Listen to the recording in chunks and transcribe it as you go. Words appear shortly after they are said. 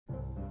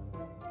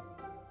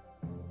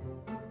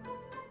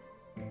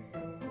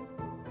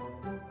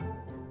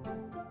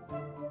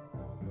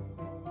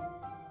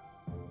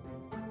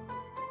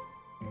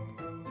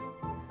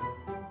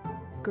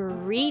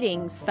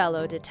Greetings,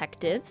 fellow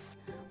detectives.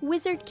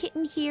 Wizard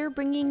Kitten here,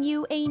 bringing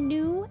you a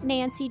new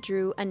Nancy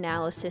Drew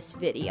analysis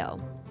video.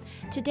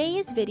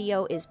 Today's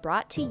video is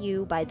brought to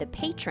you by the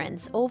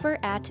patrons over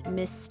at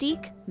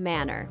Mystique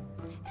Manor.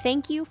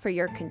 Thank you for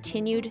your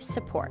continued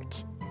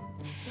support.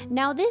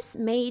 Now, this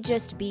may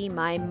just be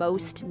my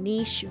most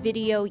niche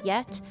video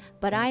yet,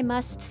 but I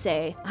must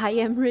say I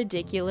am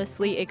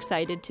ridiculously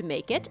excited to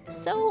make it,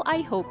 so I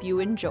hope you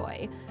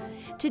enjoy.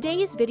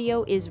 Today's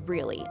video is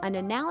really an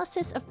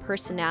analysis of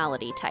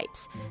personality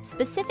types,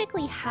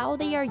 specifically how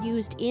they are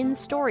used in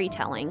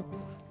storytelling,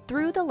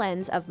 through the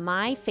lens of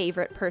my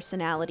favorite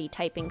personality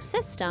typing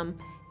system,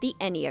 the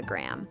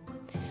Enneagram.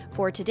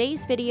 For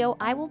today's video,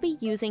 I will be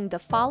using the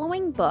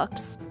following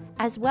books,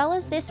 as well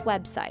as this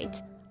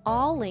website,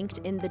 all linked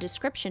in the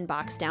description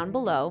box down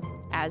below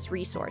as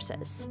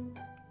resources.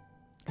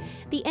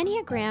 The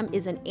Enneagram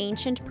is an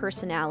ancient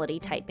personality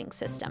typing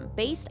system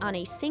based on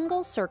a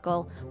single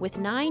circle with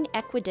 9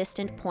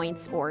 equidistant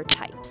points or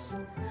types.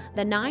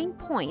 The 9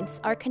 points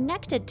are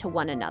connected to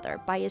one another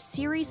by a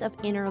series of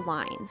inner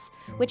lines,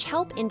 which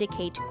help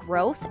indicate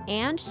growth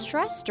and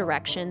stress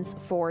directions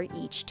for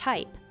each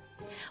type.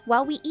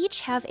 While we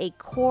each have a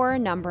core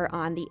number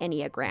on the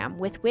Enneagram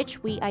with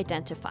which we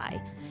identify,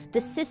 the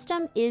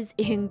system is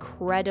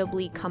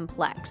incredibly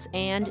complex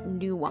and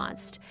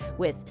nuanced,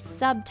 with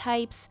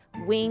subtypes,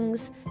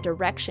 wings,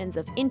 directions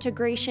of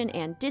integration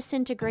and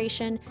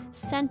disintegration,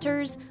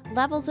 centers,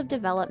 levels of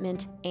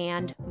development,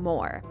 and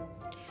more.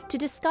 To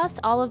discuss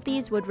all of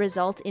these would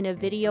result in a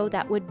video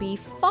that would be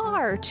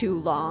far too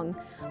long,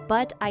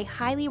 but I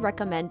highly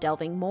recommend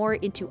delving more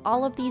into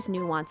all of these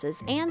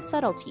nuances and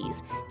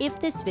subtleties if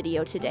this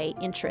video today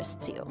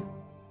interests you.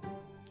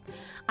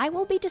 I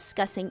will be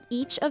discussing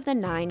each of the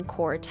 9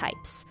 core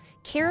types,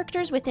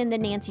 characters within the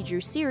Nancy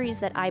Drew series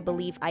that I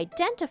believe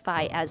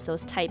identify as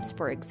those types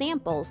for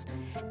examples,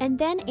 and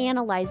then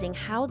analyzing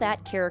how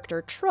that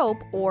character trope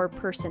or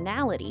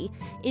personality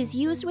is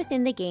used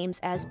within the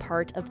games as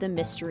part of the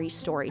mystery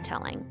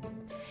storytelling.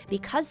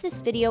 Because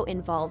this video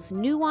involves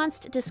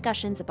nuanced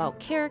discussions about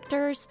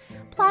characters,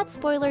 plot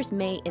spoilers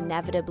may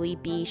inevitably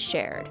be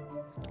shared.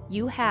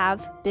 You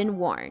have been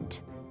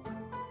warned.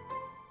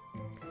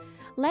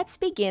 Let's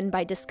begin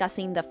by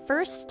discussing the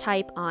first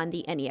type on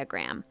the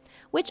Enneagram,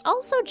 which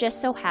also just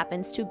so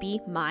happens to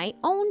be my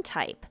own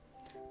type.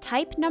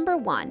 Type number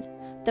 1,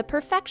 the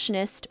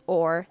perfectionist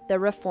or the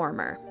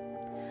reformer.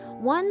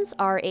 Ones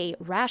are a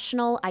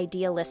rational,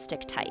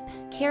 idealistic type,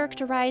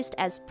 characterized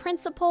as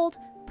principled,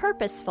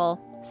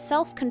 purposeful,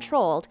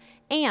 self-controlled,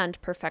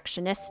 and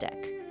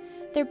perfectionistic.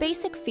 Their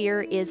basic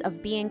fear is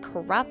of being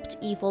corrupt,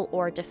 evil,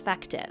 or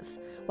defective,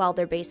 while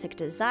their basic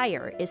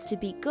desire is to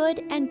be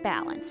good and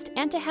balanced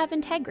and to have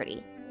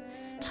integrity.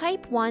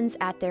 Type 1s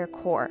at their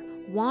core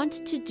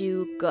want to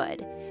do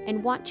good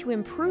and want to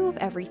improve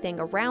everything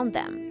around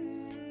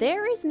them.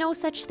 There is no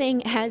such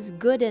thing as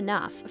good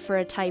enough for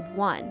a Type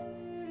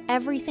 1.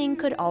 Everything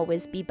could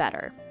always be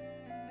better.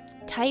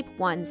 Type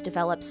 1s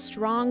develop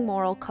strong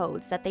moral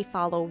codes that they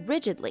follow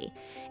rigidly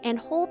and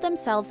hold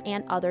themselves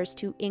and others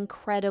to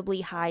incredibly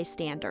high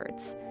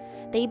standards.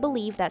 They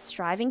believe that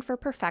striving for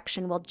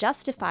perfection will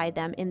justify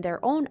them in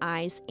their own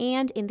eyes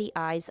and in the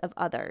eyes of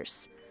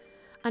others.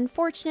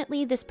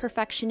 Unfortunately, this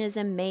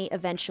perfectionism may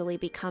eventually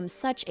become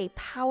such a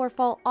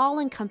powerful,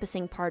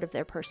 all-encompassing part of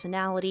their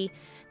personality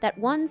that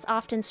ones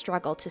often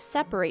struggle to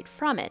separate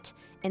from it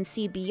and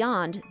see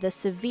beyond the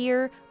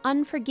severe,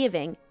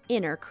 unforgiving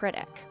inner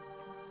critic.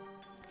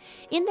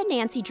 In the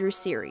Nancy Drew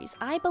series,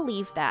 I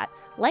believe that,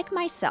 like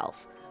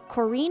myself,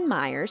 Corrine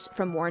Myers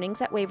from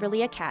Warnings at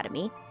Waverly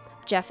Academy,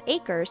 Jeff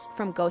Akers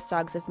from Ghost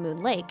Dogs of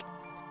Moon Lake,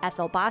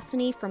 Ethel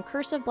Bossany from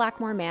Curse of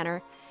Blackmore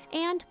Manor,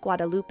 and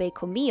Guadalupe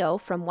Comillo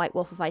from White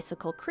Wolf of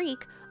Icicle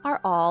Creek are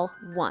all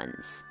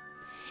ones.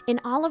 In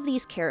all of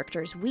these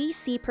characters, we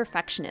see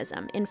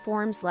perfectionism in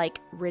forms like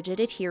rigid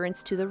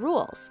adherence to the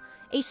rules,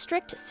 a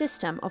strict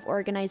system of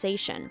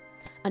organization,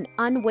 an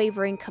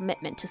unwavering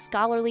commitment to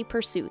scholarly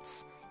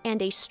pursuits,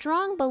 and a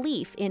strong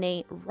belief in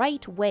a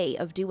right way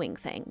of doing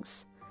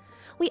things.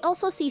 We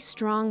also see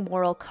strong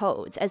moral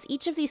codes, as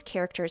each of these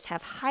characters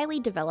have highly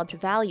developed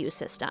value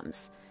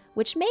systems,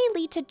 which may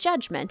lead to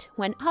judgment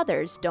when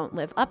others don't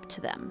live up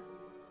to them.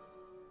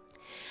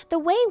 The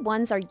way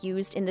ones are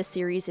used in the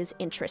series is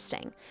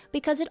interesting,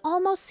 because it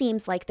almost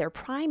seems like their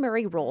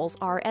primary roles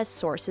are as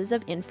sources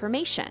of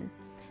information.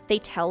 They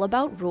tell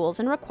about rules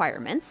and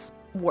requirements,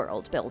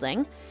 world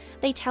building.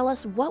 They tell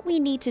us what we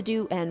need to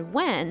do and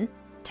when,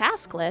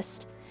 task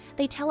list.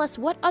 They tell us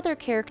what other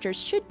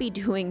characters should be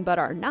doing but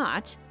are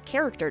not,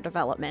 character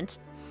development,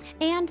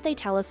 and they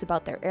tell us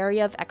about their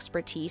area of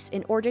expertise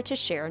in order to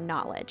share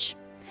knowledge.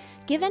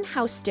 Given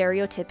how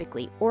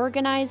stereotypically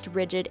organized,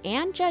 rigid,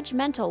 and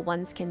judgmental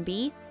ones can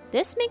be,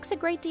 this makes a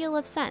great deal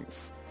of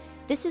sense.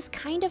 This is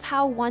kind of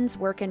how ones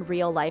work in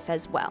real life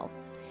as well.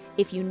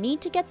 If you need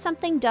to get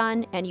something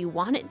done and you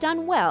want it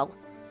done well,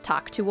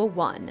 talk to a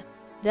 1.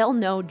 They'll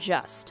know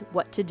just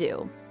what to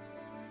do.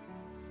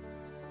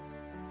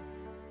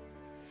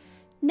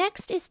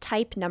 Next is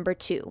type number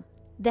 2,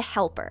 the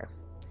helper.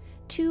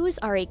 Twos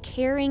are a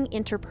caring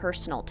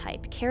interpersonal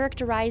type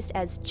characterized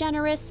as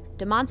generous,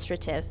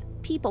 demonstrative,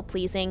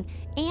 people-pleasing,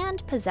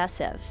 and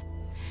possessive.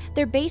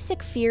 Their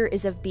basic fear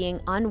is of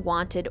being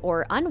unwanted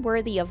or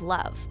unworthy of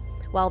love,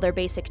 while their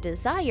basic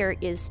desire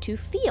is to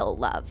feel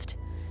loved.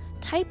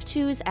 Type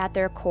 2s at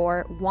their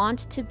core want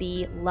to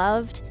be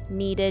loved,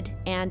 needed,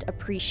 and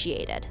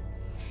appreciated.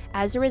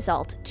 As a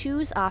result,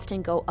 2s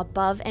often go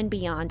above and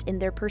beyond in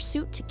their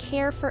pursuit to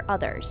care for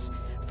others,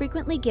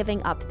 frequently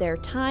giving up their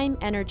time,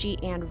 energy,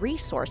 and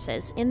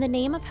resources in the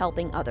name of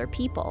helping other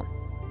people.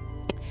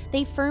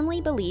 They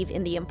firmly believe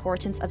in the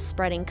importance of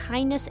spreading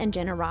kindness and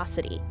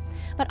generosity,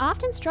 but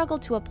often struggle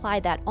to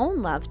apply that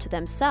own love to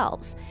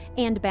themselves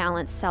and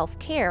balance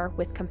self-care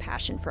with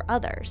compassion for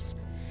others.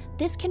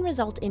 This can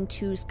result in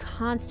 2s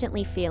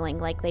constantly feeling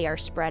like they are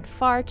spread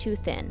far too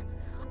thin,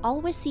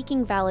 always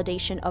seeking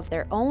validation of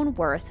their own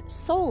worth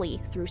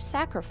solely through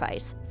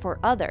sacrifice for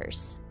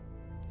others.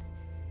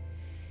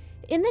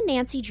 In the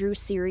Nancy Drew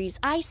series,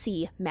 I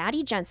see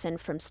Maddie Jensen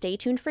from Stay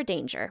Tuned for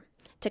Danger,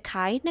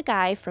 Takai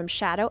Nagai from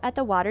Shadow at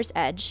the Water's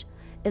Edge,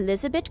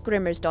 Elizabeth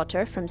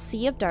Grimmersdottir from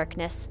Sea of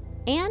Darkness,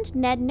 and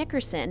Ned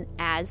Nickerson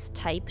as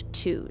Type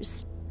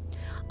 2s.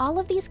 All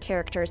of these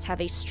characters have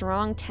a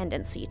strong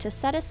tendency to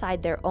set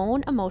aside their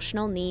own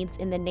emotional needs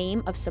in the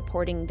name of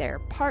supporting their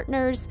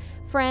partners,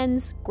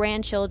 friends,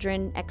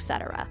 grandchildren,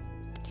 etc.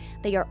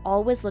 They are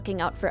always looking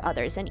out for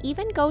others and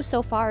even go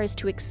so far as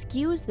to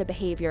excuse the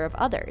behavior of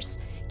others,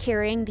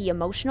 carrying the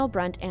emotional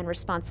brunt and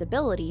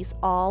responsibilities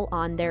all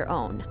on their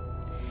own.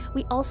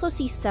 We also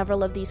see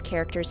several of these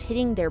characters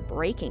hitting their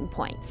breaking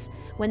points,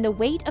 when the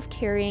weight of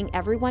carrying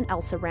everyone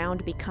else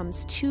around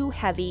becomes too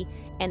heavy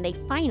and they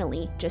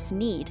finally just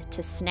need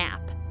to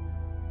snap.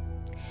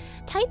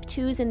 Type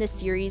 2s in this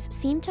series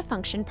seem to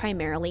function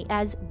primarily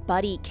as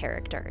buddy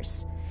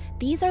characters.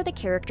 These are the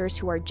characters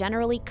who are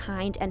generally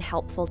kind and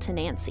helpful to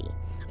Nancy,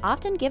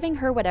 often giving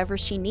her whatever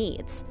she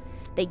needs.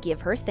 They give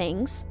her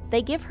things,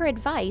 they give her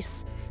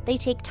advice, they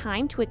take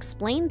time to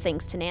explain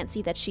things to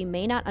Nancy that she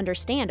may not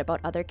understand about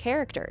other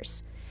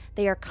characters.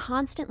 They are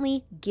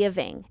constantly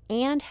giving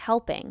and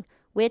helping,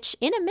 which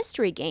in a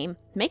mystery game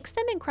makes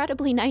them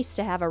incredibly nice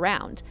to have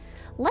around.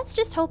 Let's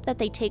just hope that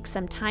they take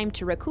some time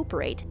to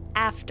recuperate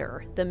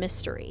after the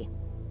mystery.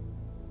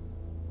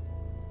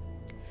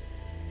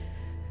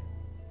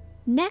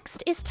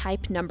 Next is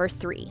type number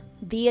 3,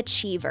 the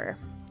achiever.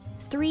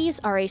 3s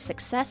are a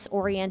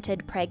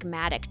success-oriented,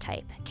 pragmatic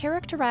type,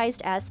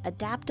 characterized as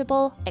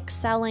adaptable,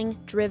 excelling,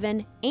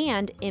 driven,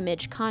 and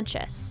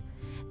image-conscious.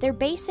 Their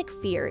basic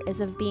fear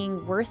is of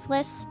being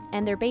worthless,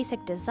 and their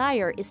basic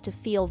desire is to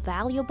feel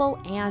valuable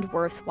and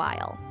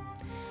worthwhile.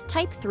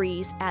 Type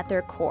 3s at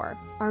their core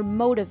are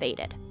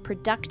motivated,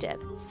 productive,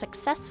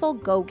 successful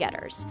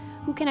go-getters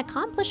who can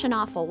accomplish an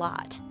awful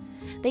lot.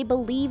 They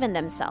believe in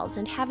themselves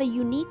and have a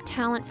unique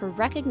talent for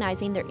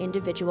recognizing their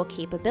individual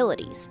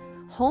capabilities,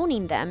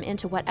 honing them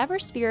into whatever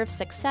sphere of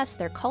success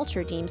their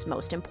culture deems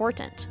most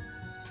important.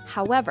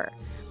 However,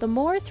 the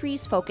more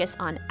 3s focus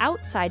on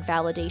outside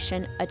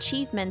validation,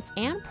 achievements,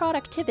 and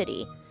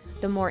productivity,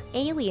 the more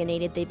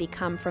alienated they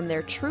become from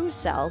their true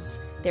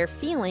selves, their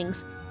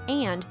feelings,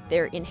 and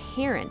their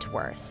inherent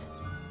worth.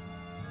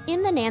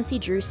 In the Nancy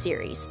Drew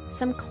series,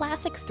 some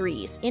classic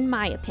 3s, in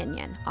my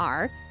opinion,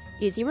 are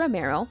Izzy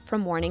Romero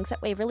from Warnings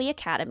at Waverly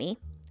Academy,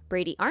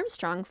 Brady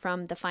Armstrong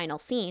from The Final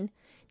Scene,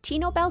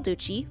 Tino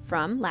Balducci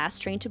from Last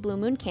Train to Blue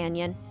Moon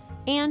Canyon,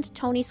 and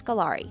Tony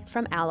Scolari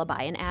from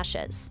Alibi and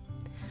Ashes.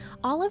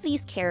 All of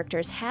these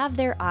characters have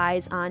their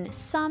eyes on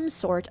some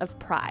sort of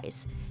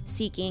prize,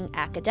 seeking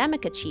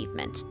academic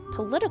achievement,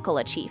 political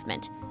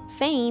achievement,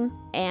 fame,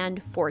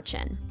 and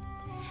fortune.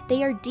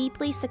 They are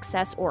deeply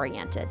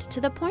success-oriented to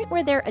the point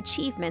where their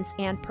achievements,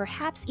 and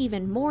perhaps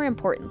even more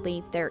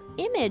importantly, their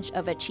image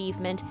of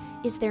achievement,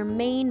 is their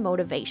main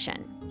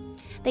motivation.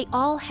 They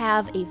all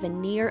have a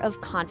veneer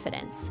of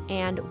confidence,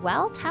 and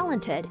while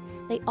talented,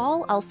 they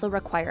all also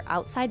require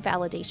outside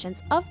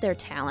validations of their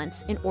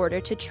talents in order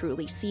to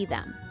truly see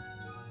them.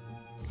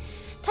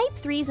 Type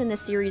 3s in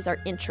this series are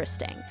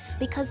interesting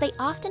because they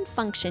often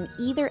function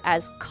either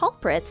as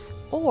culprits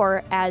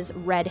or as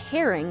red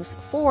herrings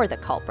for the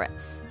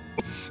culprits.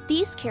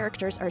 These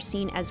characters are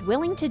seen as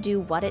willing to do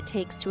what it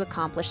takes to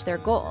accomplish their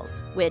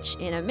goals, which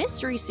in a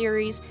mystery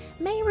series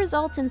may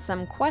result in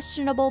some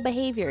questionable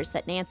behaviors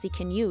that Nancy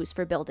can use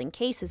for building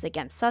cases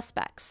against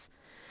suspects.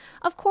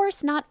 Of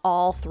course, not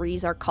all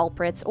 3s are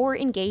culprits or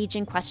engage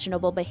in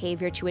questionable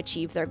behavior to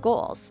achieve their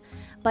goals,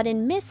 but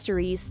in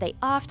mysteries, they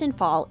often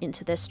fall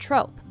into this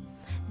trope.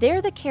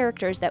 They're the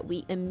characters that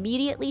we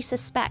immediately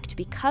suspect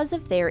because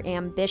of their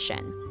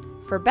ambition,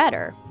 for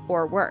better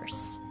or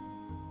worse.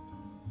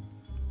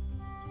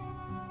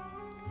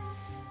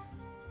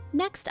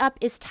 Next up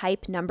is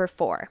type number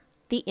 4,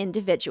 the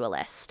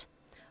individualist.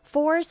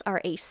 4s are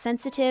a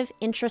sensitive,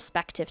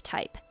 introspective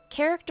type,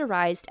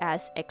 characterized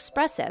as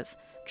expressive,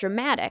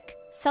 dramatic,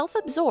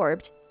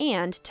 self-absorbed,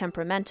 and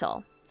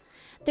temperamental.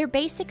 Their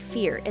basic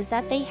fear is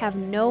that they have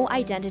no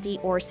identity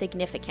or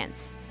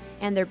significance,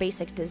 and their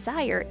basic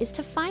desire is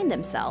to find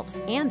themselves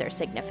and their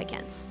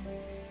significance.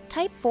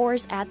 Type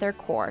 4s at their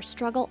core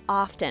struggle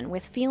often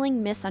with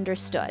feeling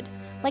misunderstood,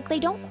 like they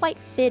don't quite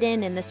fit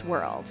in this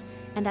world,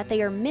 and that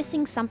they are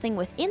missing something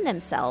within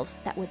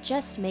themselves that would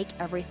just make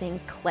everything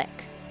click.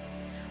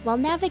 While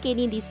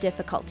navigating these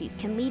difficulties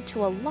can lead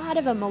to a lot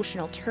of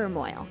emotional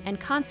turmoil and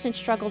constant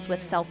struggles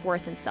with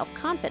self-worth and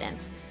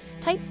self-confidence,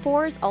 Type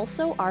 4s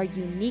also are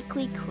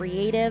uniquely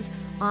creative,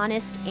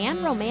 honest,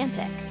 and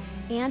romantic,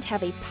 and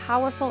have a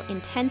powerful,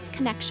 intense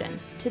connection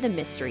to the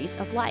mysteries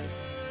of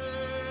life.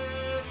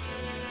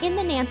 In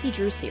the Nancy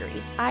Drew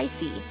series, I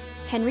see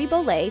Henry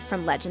Bollé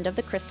from Legend of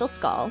the Crystal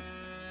Skull,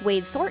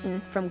 Wade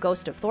Thornton from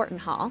Ghost of Thornton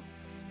Hall,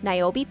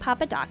 Niobe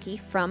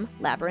Papadaki from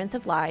Labyrinth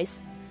of Lies,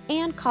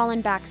 and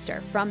Colin Baxter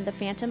from The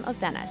Phantom of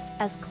Venice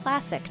as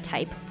classic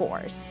Type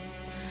 4s.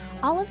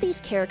 All of these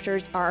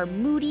characters are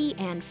moody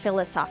and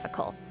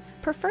philosophical,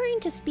 preferring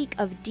to speak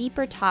of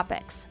deeper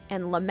topics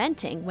and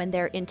lamenting when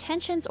their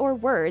intentions or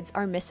words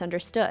are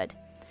misunderstood.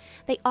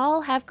 They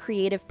all have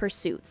creative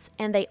pursuits,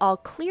 and they all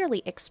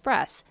clearly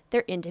express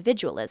their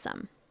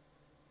individualism.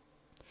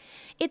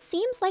 It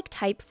seems like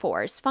Type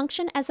 4s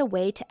function as a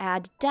way to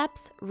add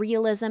depth,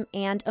 realism,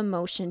 and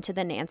emotion to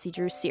the Nancy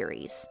Drew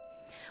series.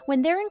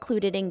 When they're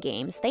included in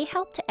games, they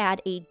help to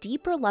add a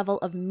deeper level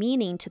of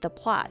meaning to the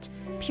plot,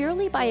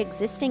 purely by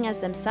existing as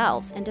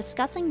themselves and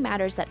discussing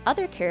matters that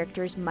other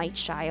characters might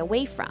shy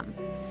away from.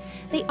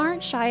 They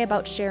aren't shy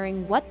about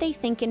sharing what they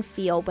think and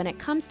feel when it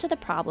comes to the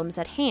problems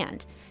at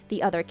hand,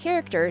 the other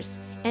characters,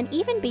 and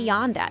even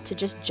beyond that to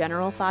just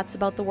general thoughts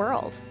about the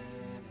world.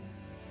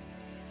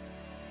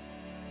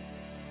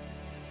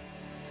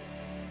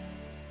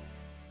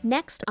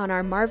 Next on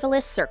our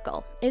marvelous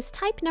circle is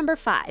type number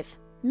 5,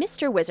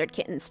 Mr. Wizard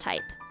Kitten's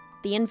type,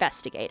 the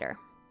investigator.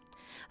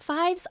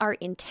 5s are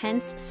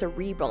intense,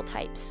 cerebral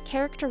types,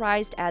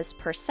 characterized as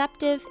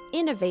perceptive,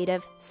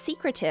 innovative,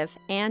 secretive,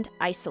 and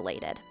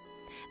isolated.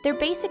 Their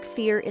basic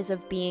fear is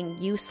of being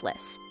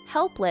useless,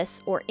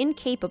 helpless, or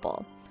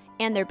incapable,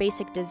 and their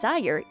basic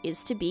desire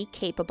is to be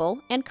capable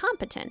and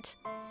competent.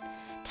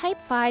 Type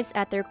 5s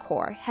at their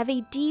core have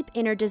a deep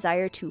inner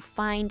desire to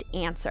find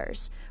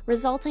answers,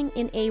 resulting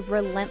in a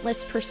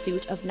relentless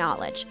pursuit of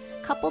knowledge,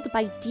 coupled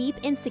by deep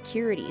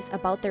insecurities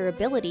about their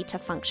ability to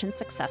function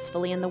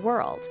successfully in the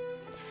world.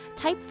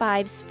 Type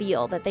 5s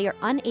feel that they are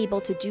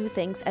unable to do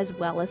things as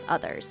well as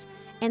others,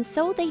 and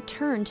so they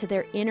turn to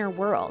their inner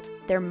world,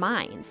 their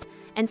minds,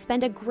 and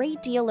spend a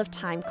great deal of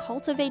time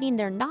cultivating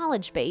their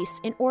knowledge base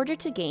in order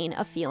to gain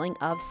a feeling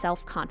of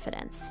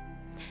self-confidence.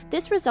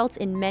 This results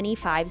in many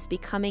 5s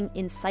becoming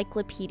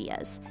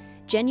encyclopedias,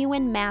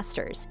 genuine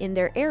masters in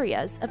their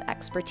areas of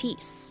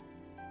expertise.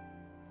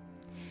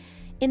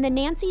 In the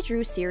Nancy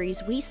Drew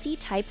series, we see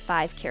Type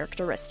 5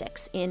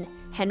 characteristics in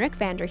Henrik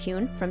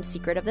Vanderheun from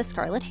Secret of the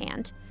Scarlet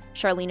Hand,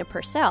 Charlena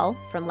Purcell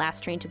from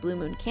Last Train to Blue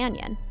Moon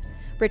Canyon,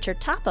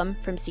 Richard Topham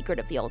from Secret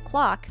of the Old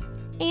Clock,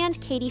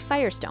 and Katie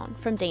Firestone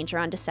from Danger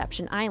on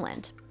Deception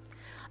Island.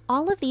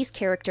 All of these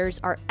characters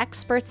are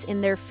experts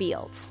in their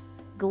fields: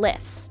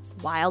 glyphs,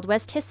 Wild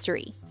West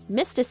history,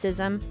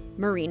 mysticism,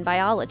 marine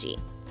biology.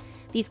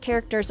 These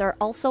characters are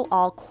also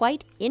all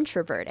quite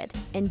introverted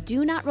and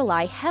do not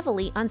rely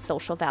heavily on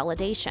social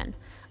validation,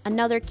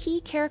 another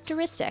key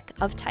characteristic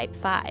of Type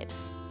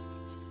 5s.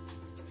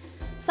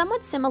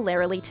 Somewhat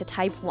similarly to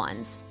Type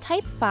 1s,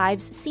 Type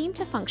 5s seem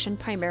to function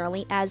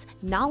primarily as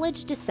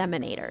knowledge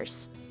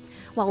disseminators.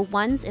 While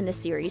 1s in the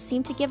series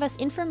seem to give us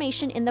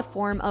information in the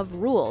form of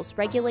rules,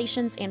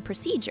 regulations, and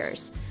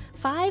procedures,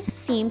 5s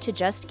seem to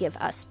just give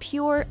us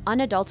pure,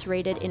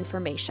 unadulterated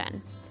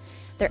information.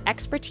 Their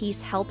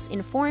expertise helps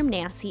inform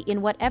Nancy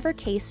in whatever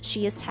case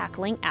she is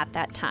tackling at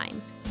that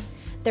time.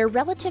 Their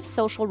relative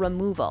social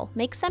removal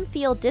makes them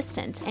feel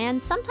distant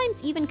and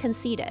sometimes even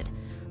conceited.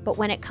 But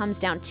when it comes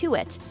down to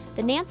it,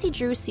 the Nancy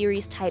Drew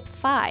series Type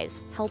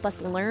 5s help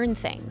us learn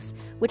things,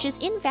 which is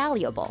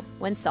invaluable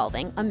when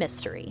solving a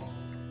mystery.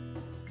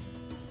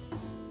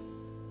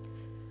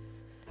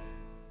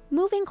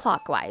 Moving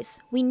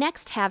clockwise, we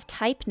next have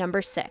type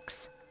number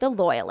 6, the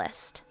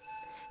loyalist.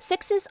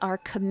 6s are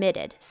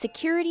committed,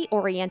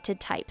 security-oriented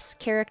types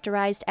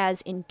characterized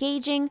as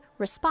engaging,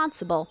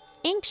 responsible,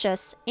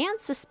 anxious, and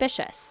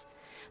suspicious.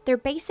 Their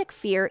basic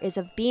fear is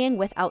of being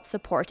without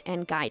support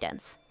and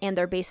guidance, and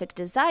their basic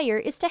desire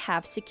is to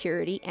have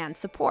security and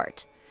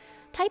support.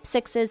 Type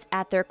 6s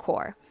at their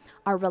core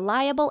are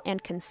reliable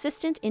and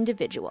consistent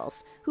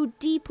individuals who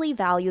deeply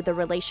value the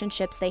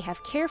relationships they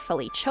have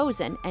carefully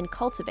chosen and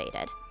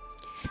cultivated.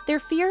 Their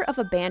fear of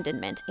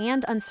abandonment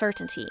and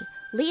uncertainty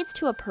leads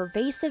to a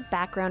pervasive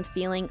background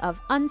feeling of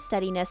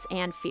unsteadiness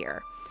and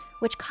fear,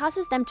 which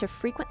causes them to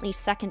frequently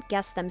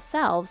second-guess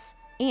themselves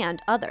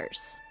and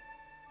others.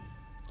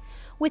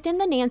 Within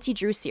the Nancy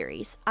Drew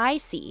series, I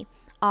see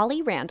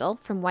Ollie Randall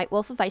from White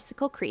Wolf of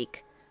Icicle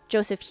Creek,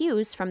 Joseph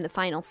Hughes from The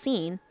Final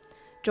Scene,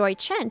 Joy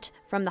Chent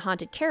from The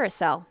Haunted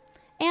Carousel,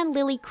 and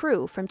Lily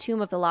Crew from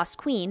Tomb of the Lost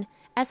Queen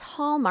as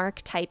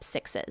Hallmark Type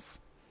 6s.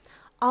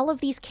 All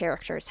of these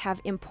characters have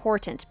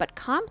important but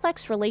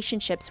complex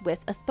relationships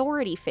with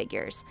authority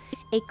figures,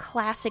 a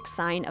classic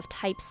sign of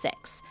type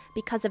 6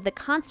 because of the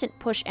constant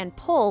push and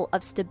pull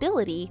of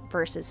stability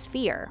versus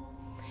fear.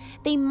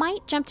 They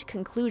might jump to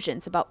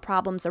conclusions about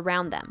problems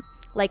around them,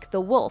 like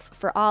the wolf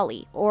for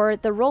Ollie or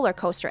the roller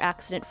coaster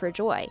accident for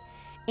Joy,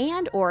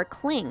 and or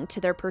cling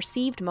to their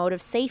perceived mode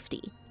of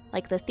safety,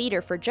 like the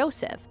theater for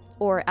Joseph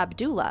or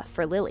Abdullah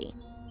for Lily.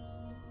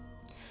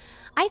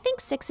 I think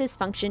 6s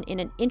function in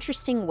an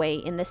interesting way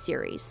in the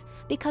series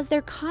because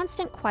their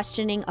constant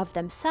questioning of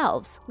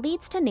themselves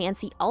leads to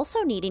Nancy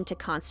also needing to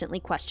constantly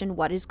question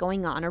what is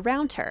going on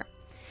around her.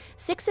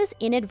 6s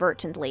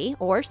inadvertently,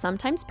 or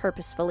sometimes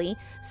purposefully,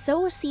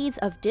 sow seeds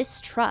of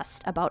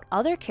distrust about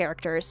other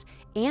characters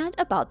and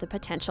about the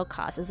potential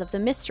causes of the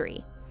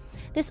mystery.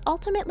 This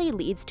ultimately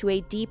leads to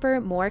a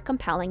deeper, more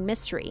compelling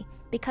mystery,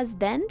 because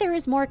then there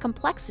is more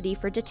complexity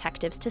for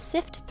detectives to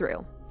sift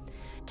through.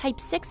 Type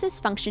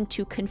 6s function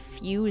to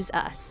confuse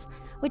us,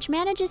 which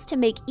manages to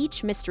make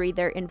each mystery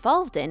they're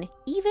involved in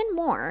even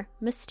more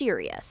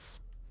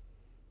mysterious.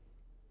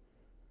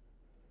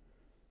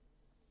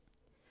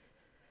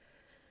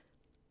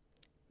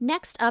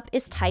 Next up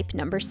is type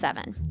number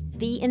 7,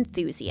 the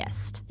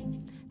enthusiast.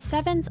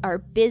 7s are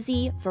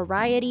busy,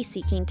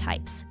 variety-seeking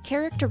types,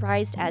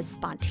 characterized as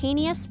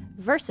spontaneous,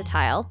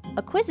 versatile,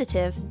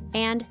 acquisitive,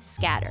 and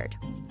scattered.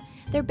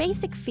 Their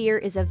basic fear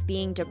is of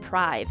being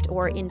deprived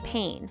or in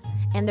pain,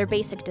 and their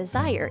basic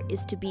desire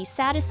is to be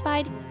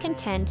satisfied,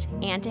 content,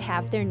 and to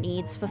have their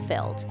needs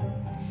fulfilled.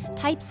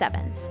 Type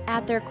 7s,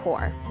 at their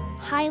core,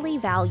 highly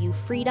value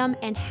freedom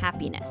and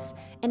happiness,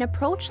 and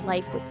approach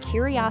life with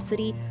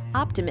curiosity,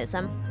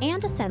 optimism,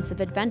 and a sense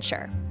of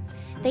adventure.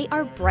 They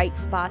are bright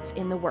spots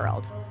in the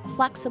world,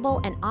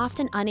 flexible and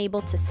often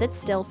unable to sit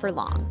still for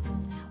long.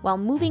 While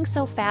moving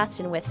so fast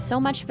and with so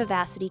much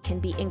vivacity can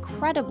be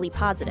incredibly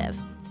positive,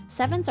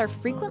 7s are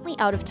frequently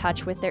out of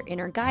touch with their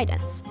inner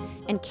guidance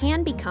and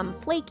can become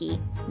flaky,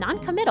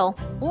 non-committal,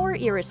 or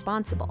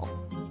irresponsible.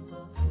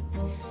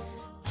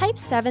 Type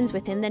 7s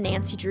within the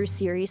Nancy Drew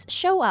series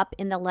show up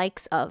in the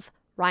likes of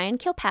Ryan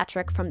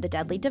Kilpatrick from The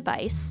Deadly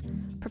Device,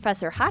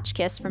 Professor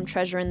Hotchkiss from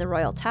Treasure in the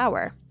Royal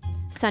Tower,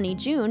 Sunny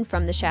June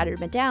from The Shattered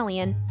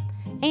Medallion,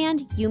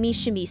 and Yumi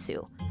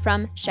Shimizu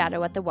from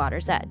Shadow at the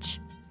Water's Edge.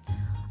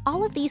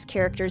 All of these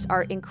characters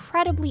are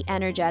incredibly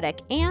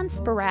energetic and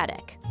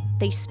sporadic.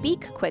 They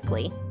speak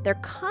quickly, they're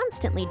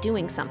constantly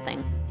doing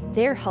something,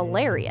 they're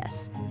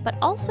hilarious, but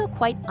also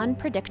quite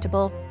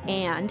unpredictable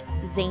and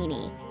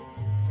zany.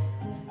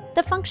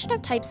 The function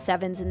of Type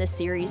 7s in the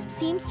series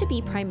seems to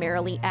be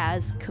primarily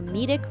as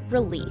comedic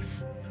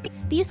relief.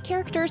 These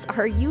characters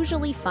are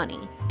usually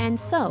funny, and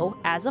so,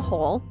 as a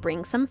whole,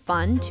 bring some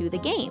fun to the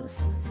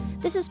games.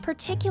 This is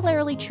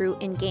particularly true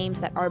in games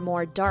that are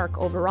more dark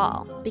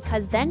overall,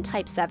 because then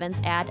Type 7s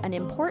add an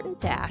important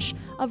dash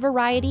of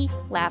variety,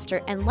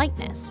 laughter, and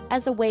lightness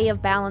as a way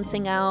of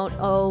balancing out,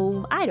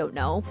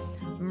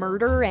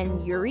 murder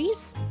and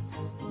Yuris?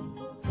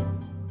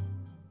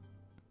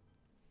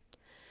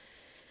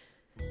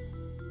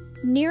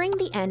 Nearing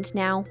the end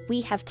now,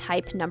 we have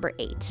type number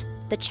 8,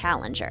 the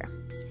Challenger.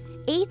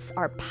 8s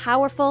are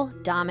powerful,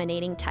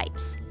 dominating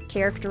types,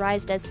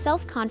 characterized as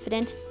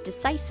self-confident,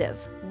 decisive,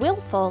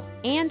 willful,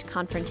 and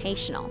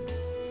confrontational.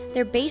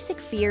 Their basic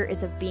fear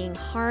is of being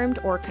harmed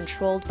or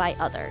controlled by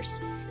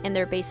others, and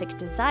their basic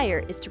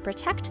desire is to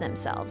protect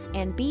themselves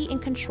and be in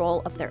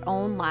control of their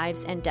own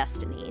lives and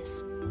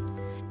destinies.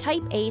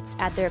 Type 8s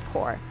at their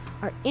core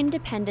are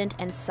independent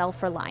and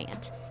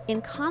self-reliant, in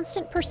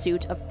constant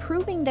pursuit of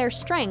proving their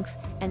strength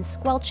and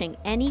squelching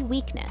any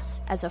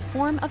weakness as a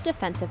form of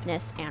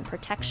defensiveness and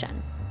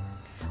protection.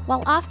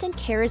 While often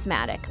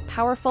charismatic,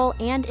 powerful,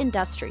 and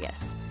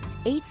industrious,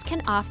 8s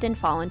can often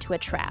fall into a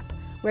trap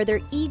where their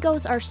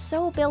egos are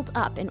so built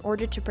up in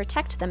order to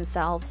protect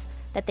themselves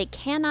that they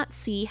cannot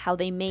see how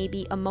they may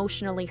be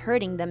emotionally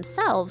hurting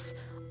themselves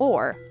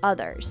or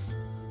others.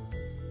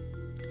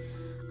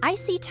 I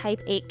see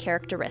Type 8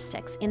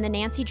 characteristics in the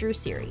Nancy Drew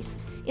series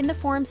in the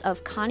forms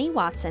of Connie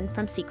Watson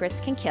from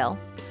Secrets Can Kill,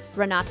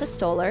 Renata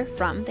Stoller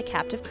from The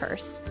Captive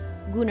Curse,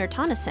 Gunnar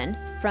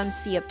Tonneson from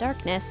Sea of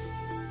Darkness,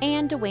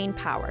 and Dwayne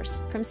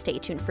Powers from Stay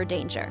Tuned for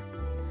Danger.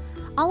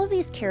 All of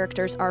these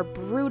characters are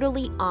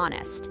brutally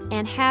honest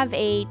and have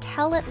a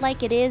tell it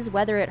like it is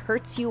whether it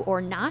hurts you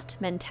or not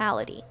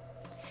mentality.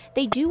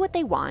 They do what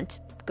they want,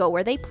 go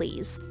where they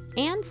please,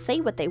 and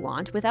say what they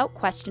want without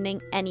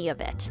questioning any of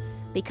it,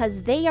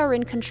 because they are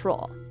in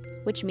control,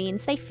 which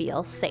means they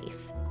feel safe.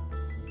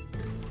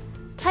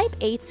 Type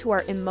 8s who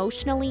are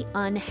emotionally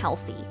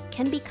unhealthy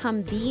can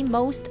become the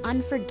most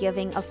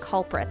unforgiving of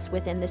culprits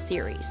within the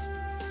series,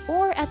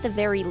 or at the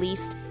very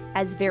least,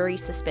 as very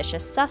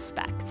suspicious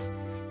suspects,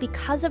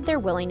 because of their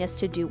willingness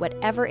to do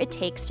whatever it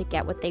takes to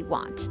get what they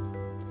want.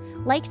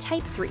 Like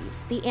Type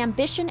 3s, the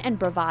ambition and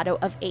bravado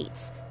of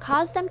 8s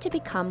cause them to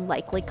become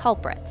likely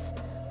culprits,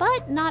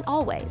 but not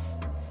always.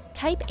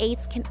 Type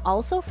 8s can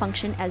also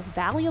function as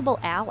valuable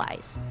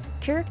allies,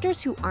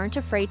 characters who aren't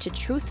afraid to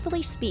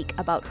truthfully speak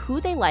about who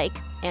they like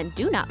and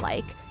do not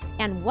like,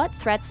 and what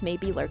threats may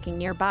be lurking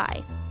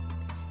nearby.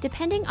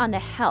 Depending on the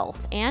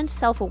health and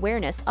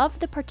self-awareness of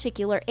the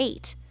particular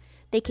 8,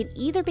 they can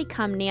either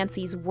become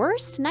Nancy's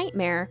worst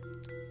nightmare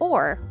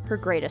or her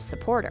greatest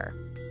supporter.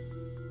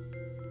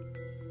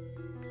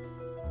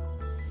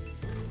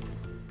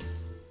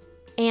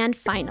 And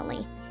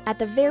finally, at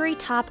the very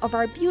top of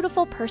our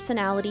beautiful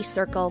personality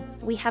circle,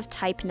 we have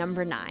type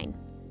number 9,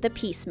 the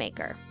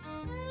peacemaker.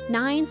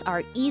 9s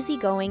are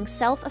easygoing,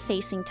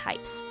 self-effacing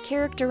types,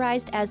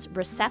 characterized as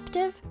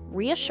receptive,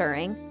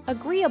 reassuring,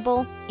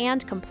 agreeable,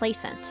 and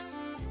complacent.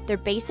 Their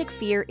basic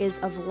fear is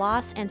of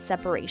loss and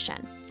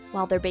separation,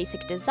 while their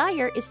basic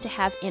desire is to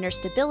have inner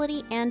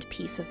stability and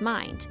peace of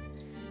mind.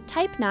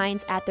 Type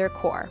 9s at their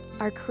core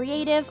are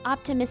creative,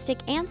 optimistic,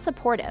 and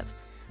supportive,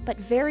 but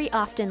very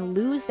often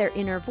lose their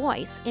inner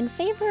voice in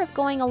favor of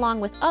going along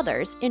with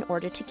others in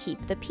order to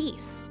keep the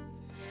peace.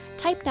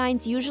 Type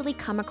 9s usually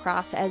come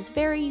across as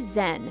very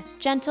zen,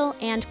 gentle,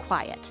 and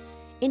quiet,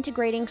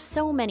 integrating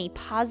so many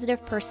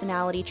positive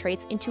personality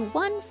traits into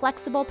one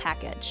flexible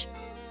package.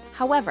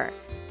 However,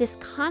 this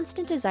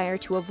constant desire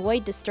to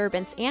avoid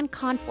disturbance and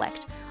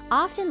conflict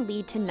often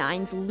lead to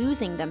 9s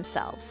losing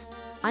themselves,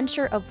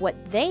 unsure of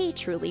what they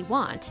truly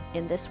want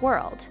in this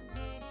world.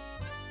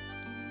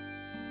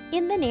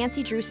 In the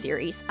Nancy Drew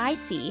series, I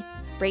see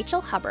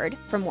Rachel Hubbard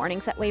from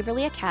Mornings at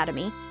Waverly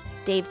Academy,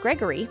 Dave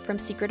Gregory from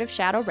Secret of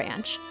Shadow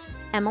Ranch,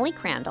 Emily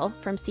Crandall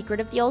from Secret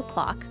of the Old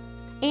Clock,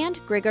 and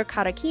Grigor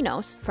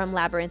Karakinos from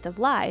Labyrinth of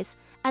Lies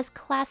as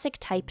classic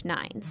type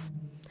 9s.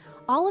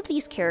 All of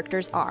these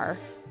characters are,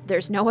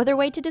 there's no other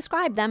way to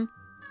describe them,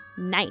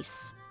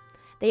 nice.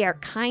 They are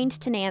kind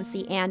to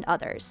Nancy and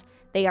others.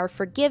 They are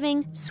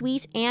forgiving,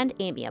 sweet, and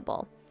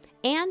amiable.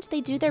 And they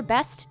do their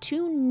best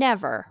to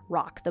never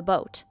rock the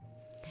boat.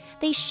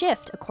 They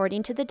shift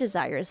according to the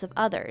desires of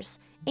others,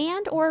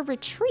 and or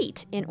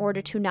retreat in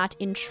order to not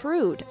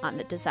intrude on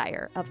the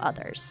desire of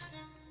others.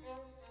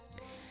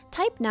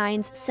 Type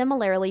 9s,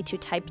 similarly to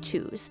Type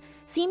 2s,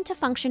 seem to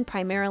function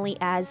primarily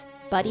as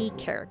buddy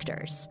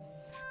characters.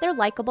 They're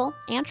likable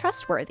and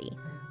trustworthy,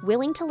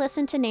 willing to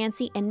listen to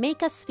Nancy and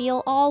make us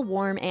feel all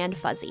warm and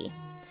fuzzy.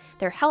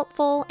 They're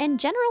helpful and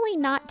generally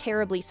not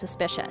terribly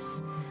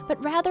suspicious,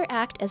 but rather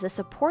act as a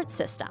support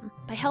system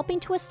by helping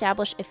to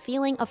establish a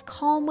feeling of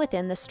calm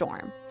within the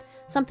storm,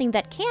 something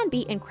that can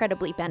be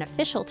incredibly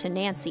beneficial to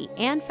Nancy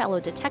and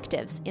fellow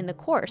detectives in the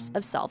course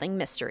of solving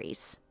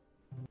mysteries.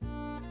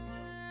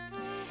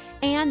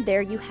 And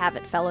there you have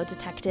it, fellow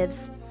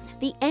detectives.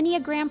 The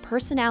Enneagram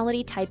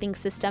personality typing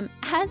system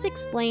as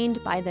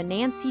explained by the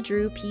Nancy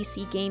Drew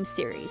PC game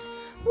series,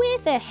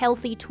 with a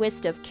healthy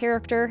twist of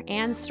character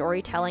and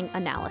storytelling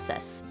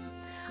analysis.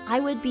 I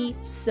would be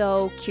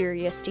so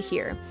curious to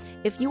hear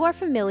if you are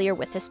familiar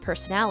with this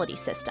personality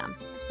system,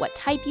 what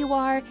type you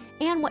are,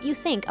 and what you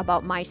think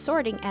about my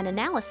sorting and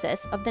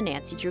analysis of the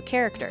Nancy Drew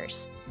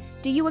characters.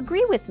 Do you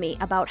agree with me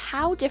about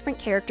how different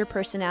character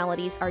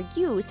personalities are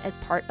used as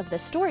part of the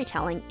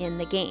storytelling in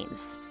the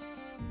games?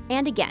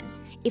 And again,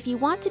 if you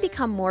want to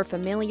become more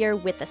familiar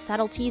with the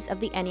subtleties of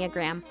the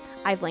Enneagram,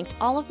 I've linked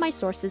all of my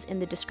sources in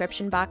the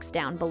description box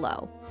down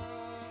below.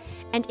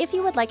 And if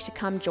you would like to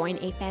come join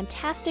a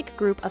fantastic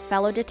group of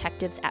fellow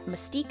detectives at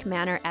Mystique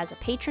Manor as a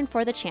patron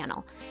for the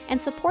channel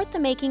and support the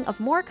making of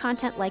more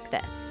content like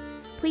this,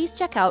 please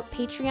check out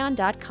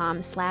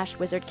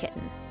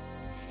patreon.com/wizardkitten.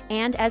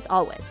 And as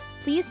always,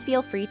 please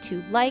feel free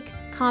to like,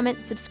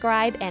 comment,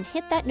 subscribe, and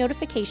hit that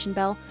notification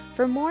bell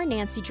for more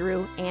Nancy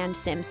Drew and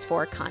Sims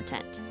 4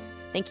 content.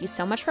 Thank you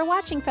so much for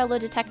watching, fellow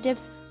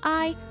detectives.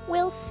 I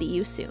will see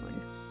you soon.